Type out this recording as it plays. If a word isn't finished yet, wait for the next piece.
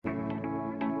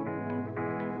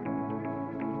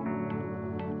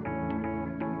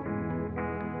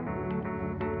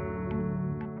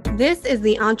This is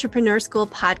the Entrepreneur School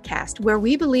podcast, where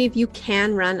we believe you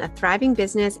can run a thriving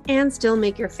business and still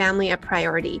make your family a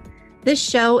priority. This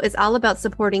show is all about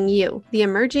supporting you, the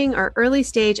emerging or early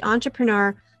stage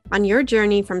entrepreneur, on your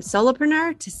journey from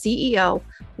solopreneur to CEO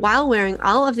while wearing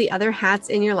all of the other hats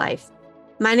in your life.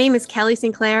 My name is Kelly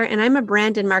Sinclair, and I'm a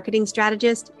brand and marketing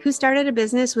strategist who started a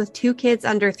business with 2 kids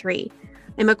under 3.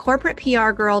 I'm a corporate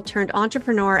PR girl turned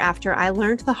entrepreneur after I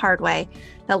learned the hard way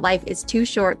that life is too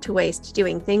short to waste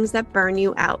doing things that burn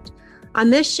you out. On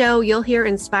this show, you'll hear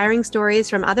inspiring stories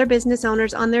from other business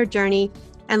owners on their journey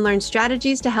and learn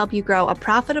strategies to help you grow a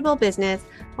profitable business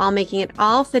while making it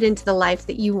all fit into the life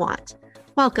that you want.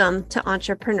 Welcome to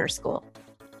Entrepreneur School.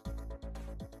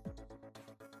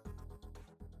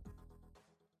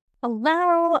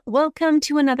 Hello, welcome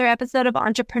to another episode of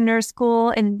Entrepreneur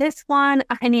School. In this one,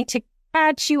 I need to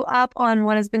catch you up on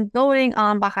what has been going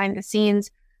on behind the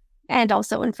scenes and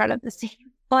also in front of the scenes,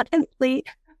 honestly,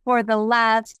 for the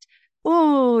last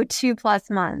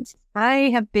 2+ months. I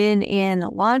have been in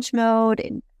launch mode,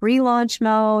 in pre-launch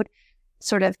mode,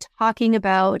 sort of talking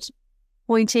about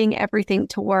pointing everything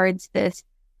towards this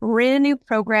brand new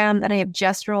program that I have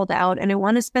just rolled out. And I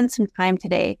want to spend some time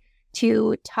today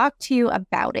to talk to you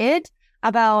about it,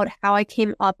 about how I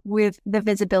came up with the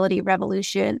Visibility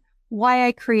Revolution, why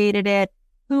I created it,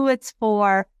 who it's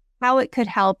for, how it could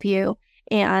help you,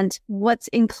 and what's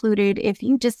included if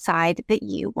you decide that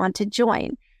you want to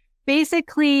join.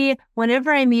 Basically,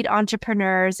 whenever I meet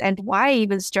entrepreneurs, and why I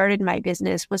even started my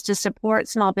business was to support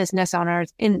small business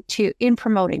owners in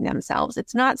promoting themselves.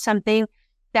 It's not something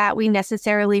that we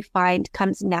necessarily find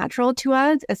comes natural to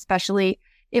us, especially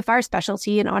if our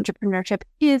specialty in entrepreneurship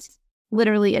is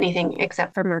literally anything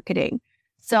except for marketing.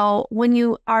 So when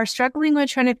you are struggling with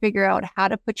trying to figure out how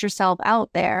to put yourself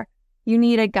out there, you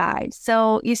need a guide.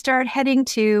 So you start heading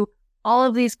to all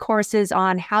of these courses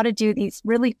on how to do these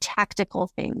really tactical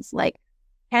things, like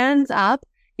hands up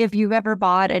if you've ever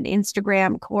bought an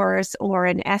Instagram course or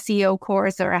an SEO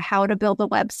course or a how to build a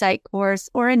website course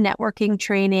or a networking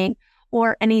training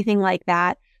or anything like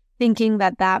that, thinking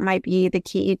that that might be the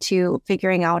key to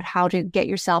figuring out how to get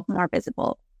yourself more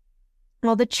visible.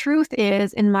 Well, the truth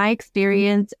is, in my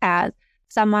experience as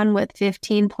someone with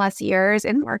 15+ years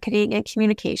in marketing and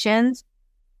communications,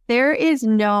 there is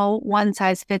no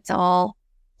one-size-fits-all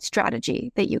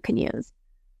strategy that you can use.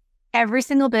 Every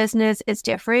single business is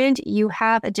different. You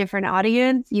have a different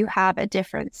audience. You have a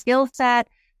different skill set,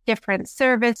 different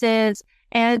services,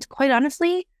 and quite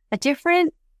honestly, a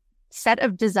different set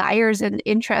of desires and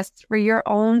interests for your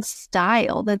own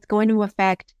style that's going to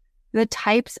affect the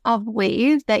types of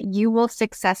ways that you will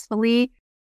successfully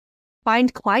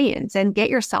find clients and get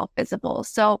yourself visible.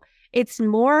 So it's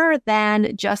more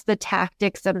than just the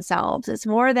tactics themselves. It's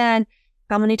more than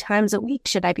how many times a week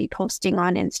should I be posting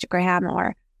on Instagram,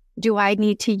 or do I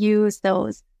need to use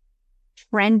those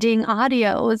trending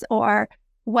audios, or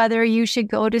whether you should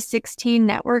go to 16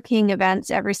 networking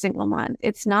events every single month.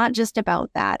 It's not just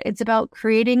about that. It's about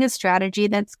creating a strategy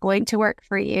that's going to work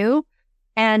for you.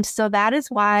 And so that is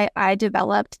why I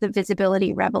developed the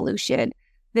Visibility Revolution.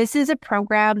 This is a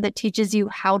program that teaches you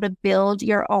how to build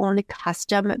your own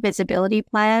custom visibility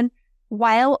plan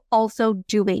while also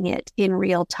doing it in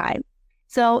real time.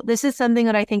 So this is something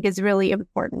that I think is really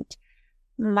important.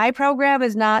 My program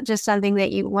is not just something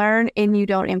that you learn and you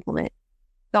don't implement.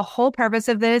 The whole purpose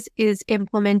of this is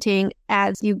implementing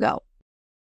as you go.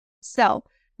 So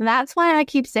that's why I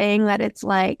keep saying that it's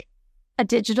like a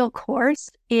digital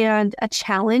course and a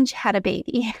challenge had a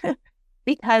baby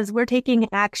because we're taking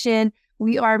action.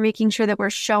 We are making sure that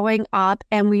we're showing up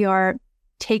and we are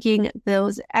taking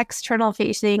those external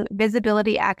facing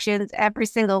visibility actions every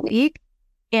single week.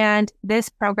 And this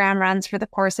program runs for the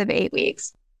course of 8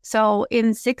 weeks. So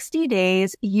in 60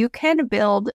 days, you can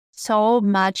build so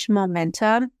much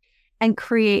momentum and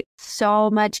create so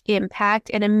much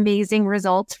impact and amazing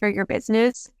results for your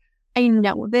business. I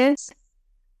know this.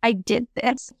 I did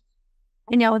this.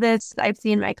 I know this. I've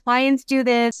seen my clients do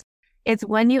this. It's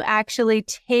when you actually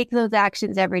take those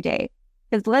actions every day.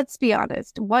 Because let's be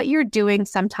honest, what you're doing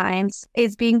sometimes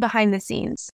is being behind the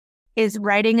scenes, is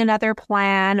writing another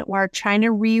plan or trying to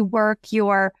rework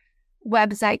your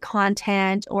website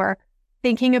content, or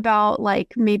thinking about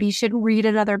like maybe you should read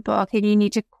another book and you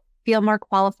need to feel more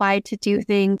qualified to do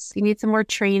things. You need some more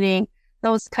training,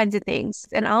 those kinds of things.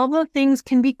 And all of those things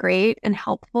can be great and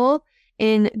helpful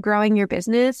in growing your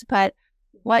business. But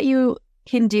what you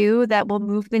can do that will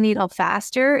move the needle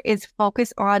faster is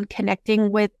focus on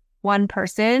connecting with one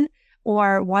person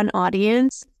or one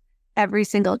audience every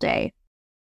single day.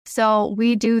 So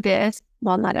we do this,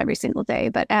 well, not every single day,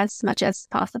 but as much as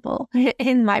possible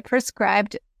in my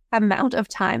prescribed amount of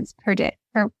times per day,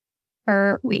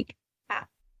 per week.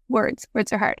 Words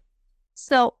are hard.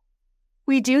 So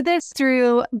we do this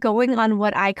through going on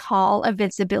what I call a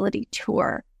visibility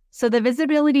tour. So the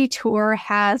visibility tour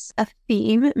has a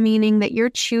theme, meaning that you're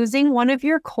choosing one of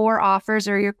your core offers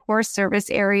or your core service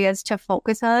areas to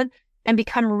focus on and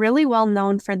become really well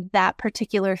known for that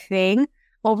particular thing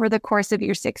over the course of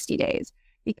your 60 days.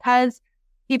 Because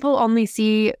people only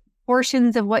see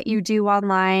portions of what you do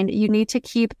online, you need to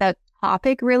keep the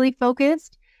topic really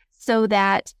focused so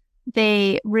that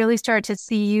they really start to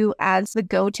see you as the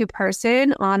go-to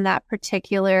person on that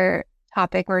particular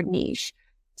topic or niche.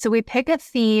 So we pick a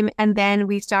theme and then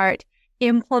we start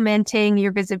implementing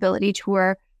your visibility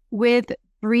tour with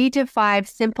 3 to 5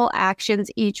 simple actions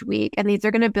each week. And these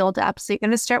are going to build up. So you're going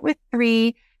to start with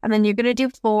 3, and then you're going to do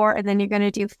 4, and then you're going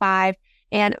to do 5.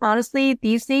 And honestly,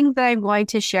 these things that I'm going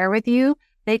to share with you,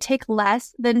 they take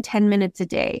less than 10 minutes a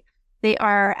day. They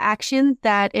are actions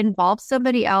that involve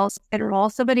somebody else, enroll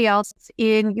somebody else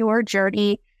in your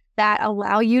journey that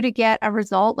allow you to get a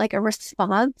result, like a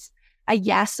response, a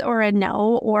yes or a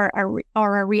no, or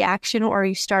a reaction, or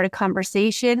you start a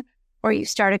conversation, or you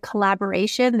start a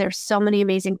collaboration. There's so many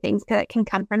amazing things that can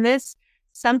come from this.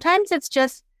 Sometimes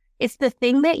it's the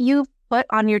thing that you've put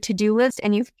on your to-do list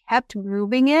and you've kept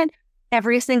moving it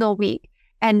every single week.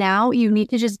 And now you need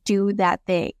to just do that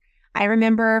thing. I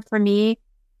remember for me,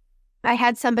 I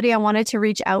had somebody I wanted to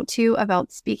reach out to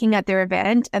about speaking at their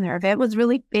event, and their event was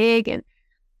really big and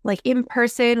like in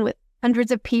person with hundreds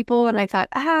of people. And I thought,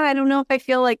 I don't know if I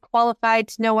feel like qualified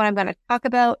to know what I'm going to talk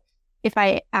about if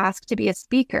I ask to be a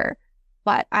speaker.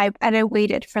 But I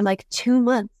waited for like 2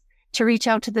 months to reach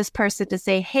out to this person to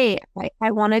say, hey,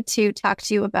 I wanted to talk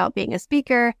to you about being a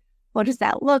speaker. What does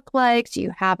that look like? Do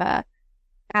you have a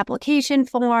application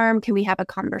form? Can we have a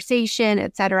conversation,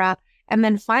 etc.? And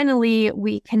then finally,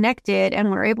 we connected and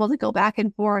we're able to go back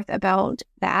and forth about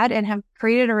that and have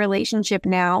created a relationship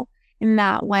now in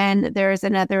that when there's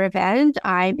another event,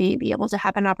 I may be able to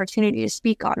have an opportunity to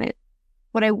speak on it.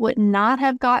 What I would not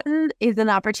have gotten is an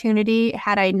opportunity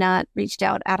had I not reached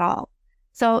out at all.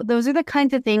 So those are the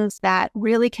kinds of things that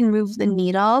really can move the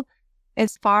needle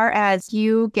as far as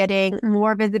you getting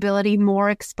more visibility, more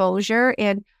exposure,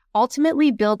 and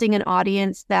ultimately building an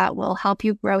audience that will help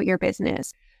you grow your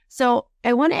business. So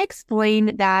I want to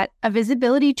explain that a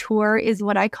visibility tour is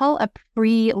what I call a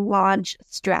pre-launch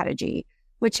strategy,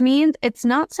 which means it's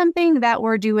not something that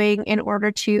we're doing in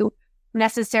order to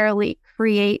necessarily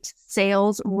create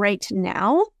sales right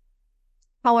now.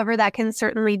 However, that can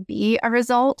certainly be a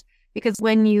result, because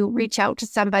when you reach out to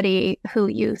somebody who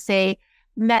you say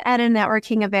met at a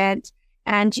networking event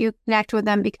and you connect with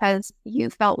them because you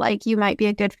felt like you might be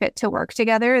a good fit to work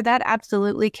together, that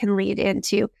absolutely can lead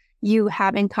into you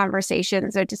having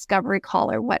conversations or discovery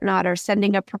call or whatnot, or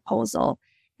sending a proposal.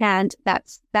 And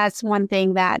that's one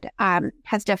thing that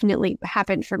has definitely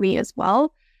happened for me as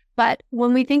well. But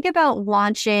when we think about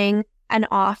launching an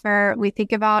offer, we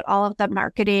think about all of the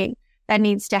marketing that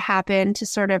needs to happen to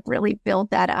sort of really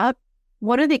build that up.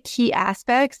 One of the key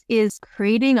aspects is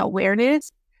creating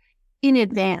awareness in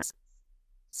advance.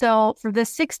 So for the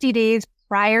 60 days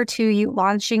prior to you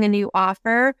launching a new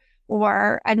offer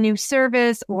or a new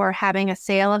service or having a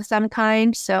sale of some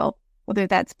kind, so whether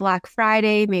that's Black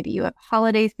Friday, maybe you have a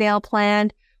holiday sale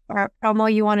planned, or a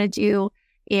promo you want to do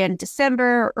in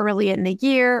December or early in the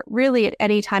year, really at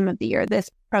any time of the year, this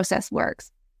process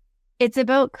works. It's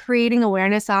about creating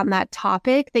awareness on that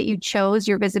topic that you chose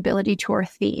your visibility tour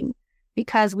theme,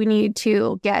 because we need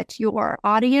to get your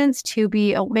audience to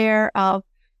be aware of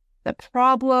the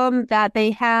problem that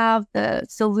they have, the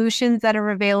solutions that are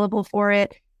available for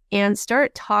it, and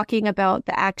start talking about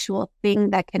the actual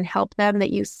thing that can help them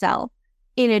that you sell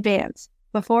in advance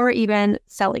before even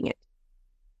selling it.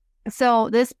 So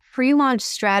this pre-launch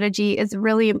strategy is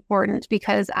really important,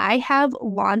 because I have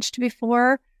launched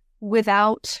before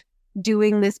without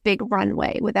doing this big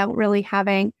runway, without really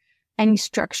having any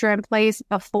structure in place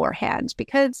beforehand,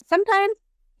 because sometimes,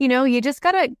 you just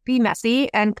got to be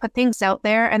messy and put things out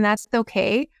there, and that's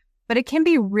okay. But it can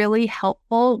be really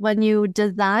helpful when you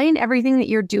design everything that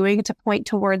you're doing to point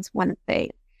towards one thing.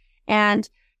 And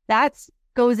that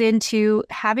goes into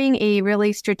having a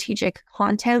really strategic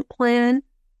content plan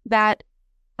that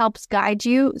helps guide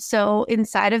you. So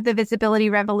inside of the Visibility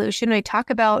Revolution, I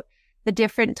talk about the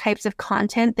different types of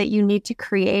content that you need to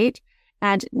create.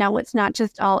 And now it's not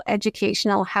just all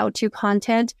educational how-to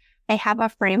content. I have a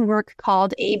framework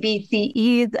called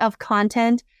ABCEs of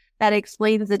content that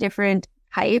explains the different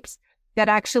types that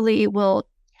actually will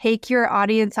take your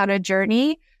audience on a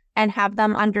journey and have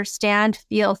them understand,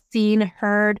 feel seen,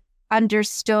 heard,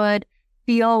 understood,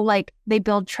 feel like they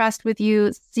build trust with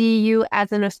you, see you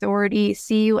as an authority,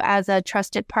 see you as a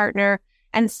trusted partner,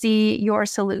 and see your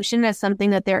solution as something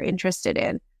that they're interested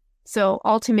in. So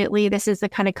ultimately, this is the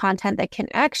kind of content that can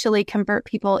actually convert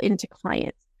people into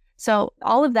clients. So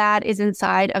all of that is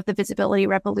inside of the Visibility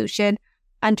Revolution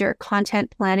under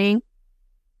content planning.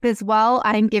 As well,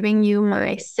 I'm giving you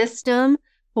my system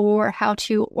for how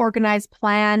to organize,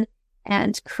 plan,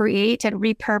 and create and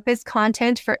repurpose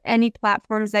content for any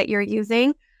platforms that you're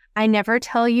using. I never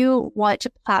tell you what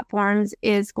platforms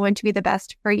is going to be the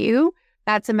best for you.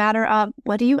 That's a matter of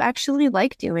what do you actually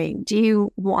like doing? Do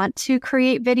you want to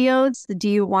create videos? Do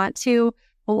you want to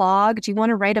blog? Do you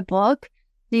want to write a book?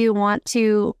 Do you want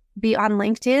to be on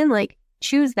LinkedIn? Like,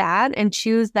 choose that and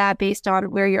choose that based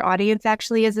on where your audience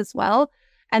actually is as well.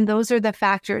 And those are the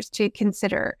factors to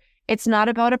consider. It's not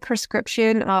about a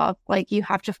prescription of like, you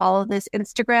have to follow this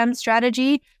Instagram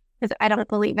strategy, because I don't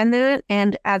believe in it.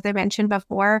 And as I mentioned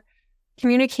before,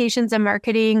 communications and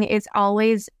marketing is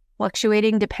always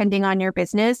fluctuating depending on your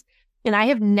business. And I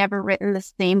have never written the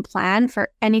same plan for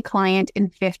any client in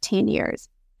 15 years.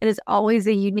 It is always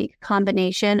a unique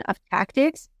combination of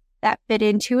tactics that fit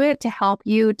into it to help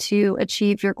you to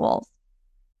achieve your goals.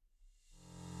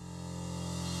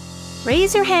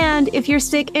 Raise your hand if you're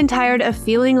sick and tired of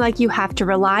feeling like you have to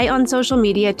rely on social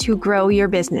media to grow your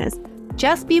business.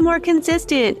 Just be more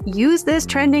consistent. Use this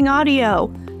trending audio.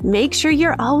 Make sure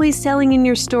you're always selling in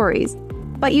your stories.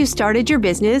 But you started your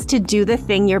business to do the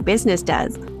thing your business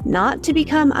does, not to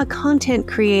become a content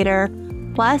creator.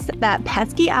 Plus, that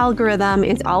pesky algorithm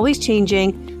is always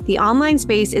changing, the online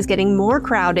space is getting more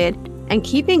crowded, and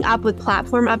keeping up with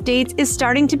platform updates is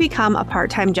starting to become a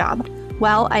part-time job.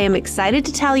 Well, I am excited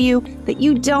to tell you that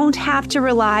you don't have to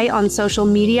rely on social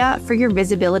media for your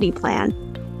visibility plan.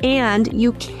 And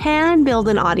you can build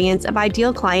an audience of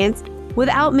ideal clients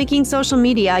without making social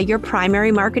media your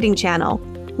primary marketing channel.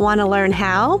 Want to learn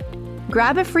how?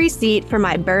 Grab a free seat for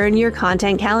my Burn Your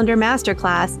Content Calendar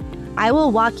Masterclass. I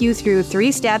will walk you through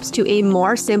 3 steps to a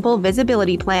more simple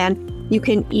visibility plan you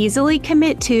can easily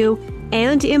commit to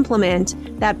and implement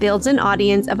that builds an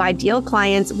audience of ideal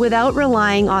clients without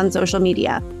relying on social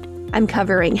media. I'm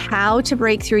covering how to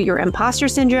break through your imposter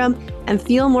syndrome and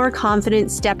feel more confident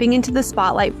stepping into the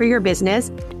spotlight for your business,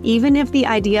 even if the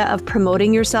idea of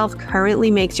promoting yourself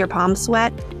currently makes your palms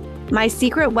sweat. My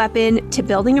secret weapon to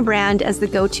building a brand as the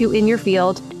go-to in your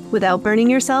field without burning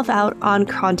yourself out on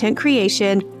content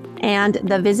creation, and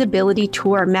the Visibility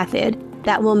Tour method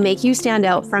that will make you stand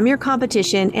out from your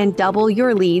competition and double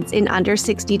your leads in under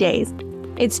 60 days.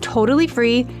 It's totally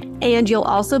free, and you'll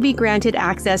also be granted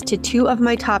access to 2 of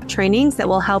my top trainings that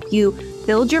will help you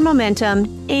build your momentum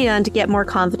and get more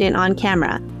confident on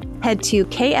camera. Head to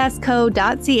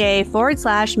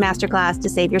ksco.ca/masterclass to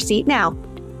save your seat now.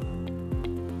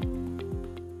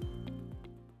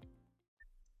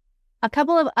 A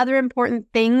couple of other important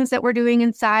things that we're doing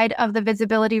inside of the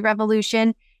Visibility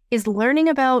Revolution is learning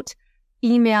about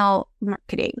email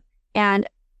marketing and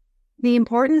the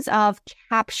importance of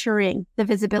capturing the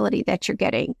visibility that you're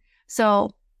getting.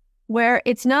 So where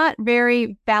it's not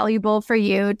very valuable for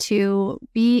you to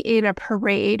be in a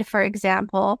parade, for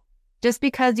example, just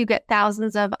because you get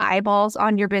thousands of eyeballs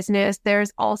on your business,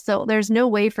 there's no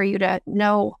way for you to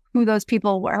know who those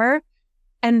people were,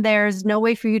 and there's no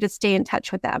way for you to stay in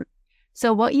touch with them.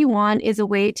 So what you want is a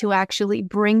way to actually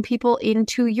bring people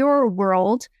into your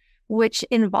world, which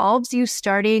involves you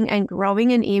starting and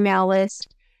growing an email list,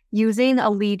 using a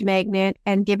lead magnet,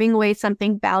 and giving away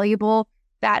something valuable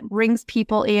that brings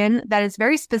people in that is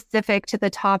very specific to the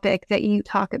topic that you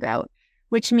talk about,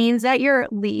 which means that your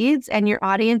leads and your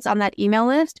audience on that email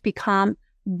list become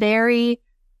very,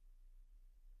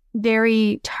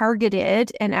 very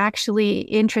targeted and actually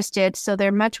interested. So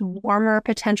they're much warmer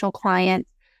potential clients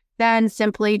than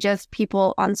simply just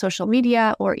people on social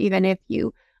media, or even if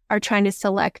you are trying to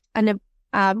select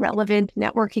a relevant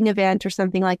networking event or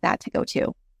something like that to go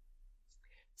to.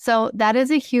 So that is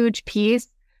a huge piece,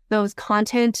 the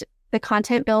content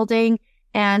building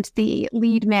and the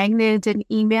lead magnets and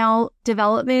email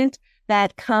development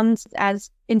that comes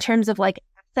as in terms of like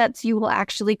assets you will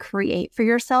actually create for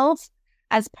yourself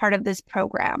as part of this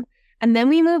program. And then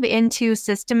we move into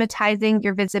systematizing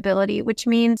your visibility, which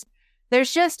means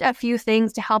there's just a few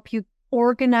things to help you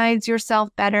organize yourself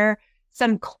better,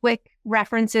 some quick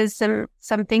references,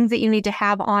 some things that you need to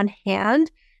have on hand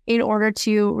in order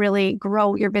to really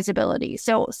grow your visibility.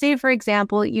 So say, for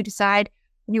example, you decide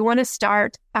you want to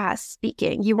start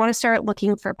speaking. You want to start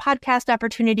looking for podcast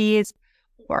opportunities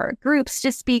or groups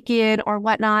to speak in or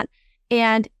whatnot.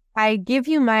 And I give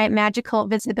you my magical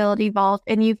visibility vault,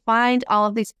 and you find all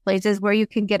of these places where you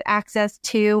can get access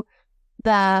to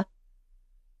the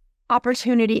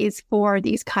opportunities for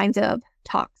these kinds of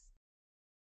talks?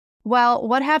 Well,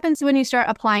 what happens when you start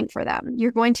applying for them?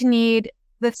 You're going to need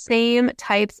the same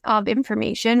types of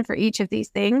information for each of these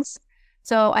things.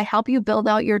 So I help you build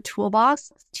out your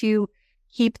toolbox to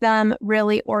keep them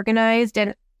really organized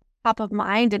and top of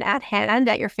mind and at hand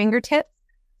at your fingertips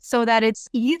so that it's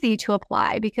easy to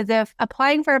apply. Because if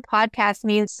applying for a podcast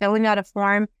means filling out a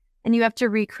form and you have to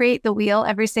recreate the wheel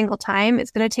every single time, it's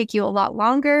going to take you a lot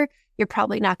longer. You're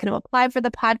probably not going to apply for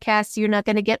the podcast. So you're not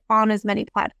going to get on as many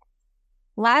platforms.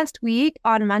 Last week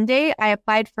on Monday, I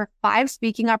applied for 5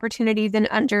 speaking opportunities in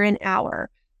under an hour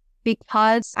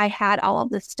because I had all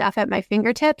of this stuff at my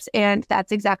fingertips. And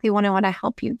that's exactly what I want to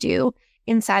help you do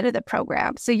inside of the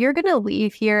program. So you're going to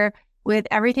leave here with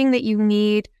everything that you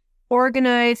need,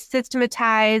 organized,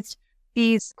 systematized,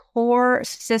 these core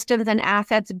systems and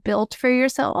assets built for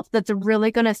yourself that's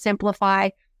really going to simplify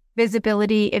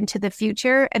visibility into the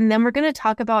future. And then we're going to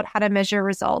talk about how to measure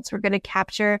results. We're going to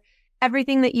capture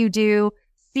everything that you do,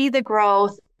 see the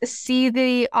growth, see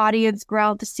the audience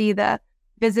grow, to see the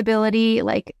visibility,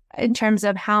 like in terms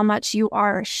of how much you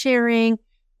are sharing.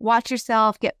 Watch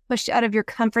yourself get pushed out of your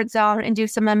comfort zone and do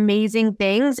some amazing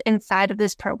things inside of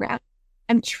this program.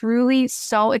 I'm truly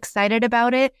so excited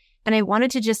about it. And I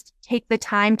wanted to just take the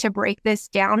time to break this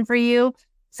down for you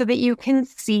so that you can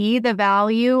see the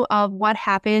value of what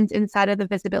happens inside of the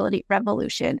visibility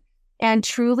revolution. And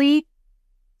truly,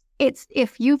 it's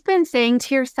if you've been saying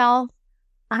to yourself,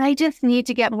 I just need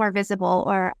to get more visible,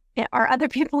 or other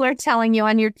people are telling you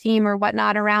on your team or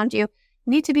whatnot around you,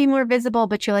 need to be more visible,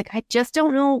 but you're like, I just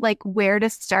don't know where to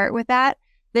start with that.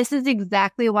 This is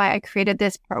exactly why I created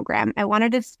this program. I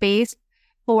wanted a space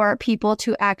for people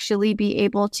to actually be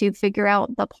able to figure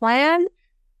out the plan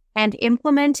and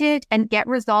implement it and get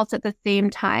results at the same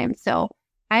time. So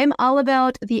I'm all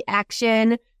about the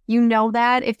action. You know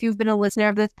that if you've been a listener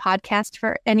of this podcast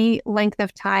for any length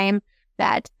of time,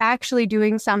 that actually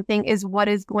doing something is what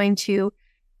is going to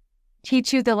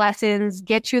teach you the lessons,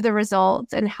 get you the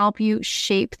results, and help you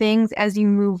shape things as you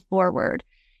move forward.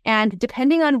 And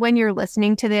depending on when you're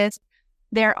listening to this,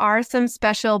 there are some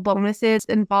special bonuses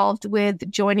involved with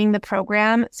joining the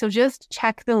program. So just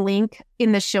check the link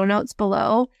in the show notes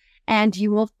below, and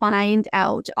you will find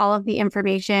out all of the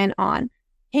information on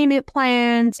payment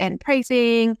plans and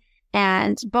pricing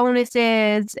and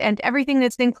bonuses and everything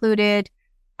that's included.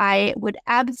 I would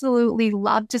absolutely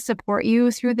love to support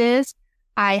you through this.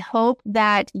 I hope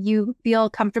that you feel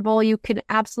comfortable. You can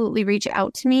absolutely reach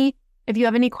out to me if you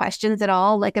have any questions at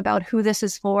all, about who this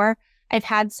is for. I've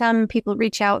had some people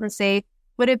reach out and say,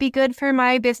 would it be good for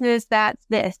my business that's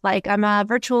this? I'm a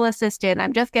virtual assistant.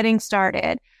 I'm just getting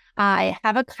started. I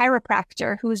have a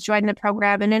chiropractor who's joined the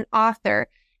program and an author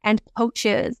and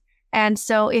coaches. And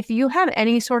so if you have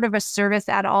any sort of a service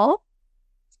at all,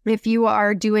 if you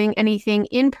are doing anything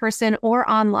in person or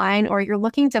online, or you're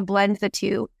looking to blend the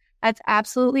two, that's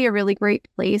absolutely a really great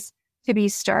place to be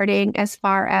starting as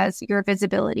far as your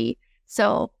visibility.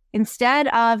 So instead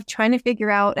of trying to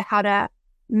figure out how to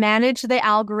manage the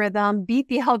algorithm, beat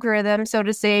the algorithm, so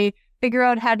to say, figure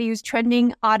out how to use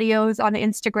trending audios on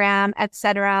Instagram,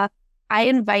 etc., I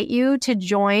invite you to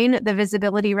join the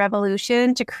Visibility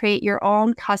Revolution to create your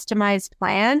own customized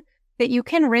plan that you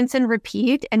can rinse and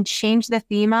repeat and change the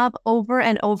theme of over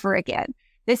and over again.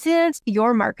 This is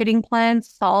your marketing plan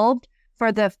solved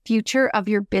for the future of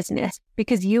your business,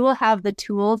 because you will have the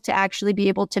tools to actually be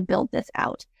able to build this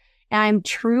out. And I'm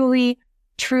truly,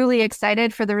 truly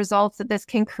excited for the results that this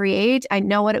can create. I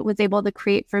know what it was able to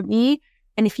create for me.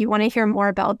 And if you want to hear more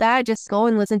about that, just go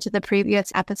and listen to the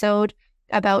previous episode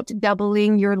about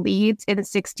doubling your leads in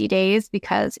 60 days,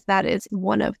 because that is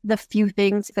one of the few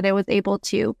things that I was able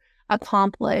to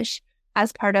accomplish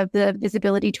as part of the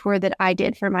visibility tour that I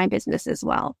did for my business as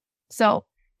well. So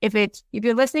if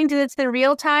you're listening to this in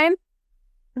real time,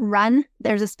 run.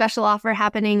 There's a special offer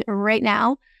happening right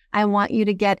now. I want you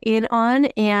to get in on,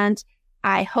 and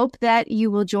I hope that you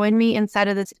will join me inside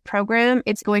of this program.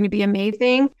 It's going to be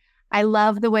amazing. I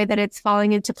love the way that it's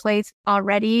falling into place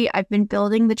already. I've been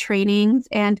building the trainings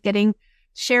and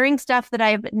sharing stuff that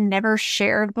I've never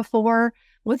shared before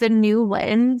with a new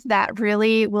lens that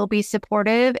really will be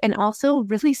supportive and also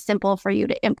really simple for you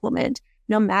to implement,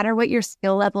 no matter what your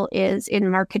skill level is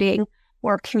in marketing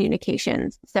or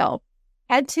communications. So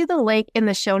head to the link in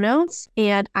the show notes,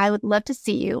 and I would love to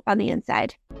see you on the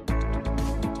inside.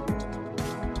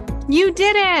 You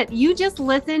did it! You just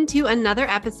listened to another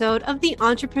episode of the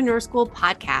Entrepreneur School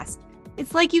podcast.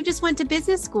 It's like you just went to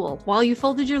business school while you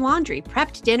folded your laundry,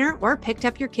 prepped dinner, or picked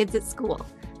up your kids at school.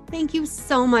 Thank you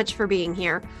so much for being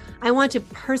here. I want to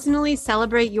personally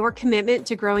celebrate your commitment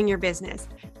to growing your business.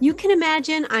 You can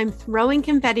imagine I'm throwing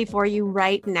confetti for you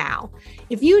right now.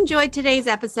 If you enjoyed today's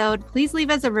episode, please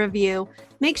leave us a review.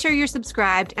 Make sure you're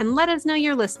subscribed and let us know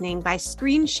you're listening by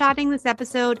screenshotting this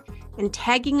episode and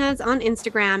tagging us on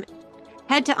Instagram.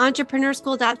 Head to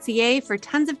entrepreneurschool.ca for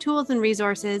tons of tools and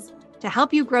resources to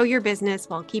help you grow your business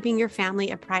while keeping your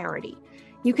family a priority.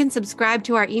 You can subscribe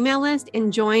to our email list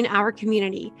and join our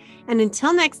community. And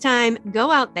until next time,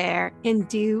 go out there and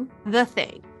do the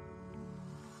thing.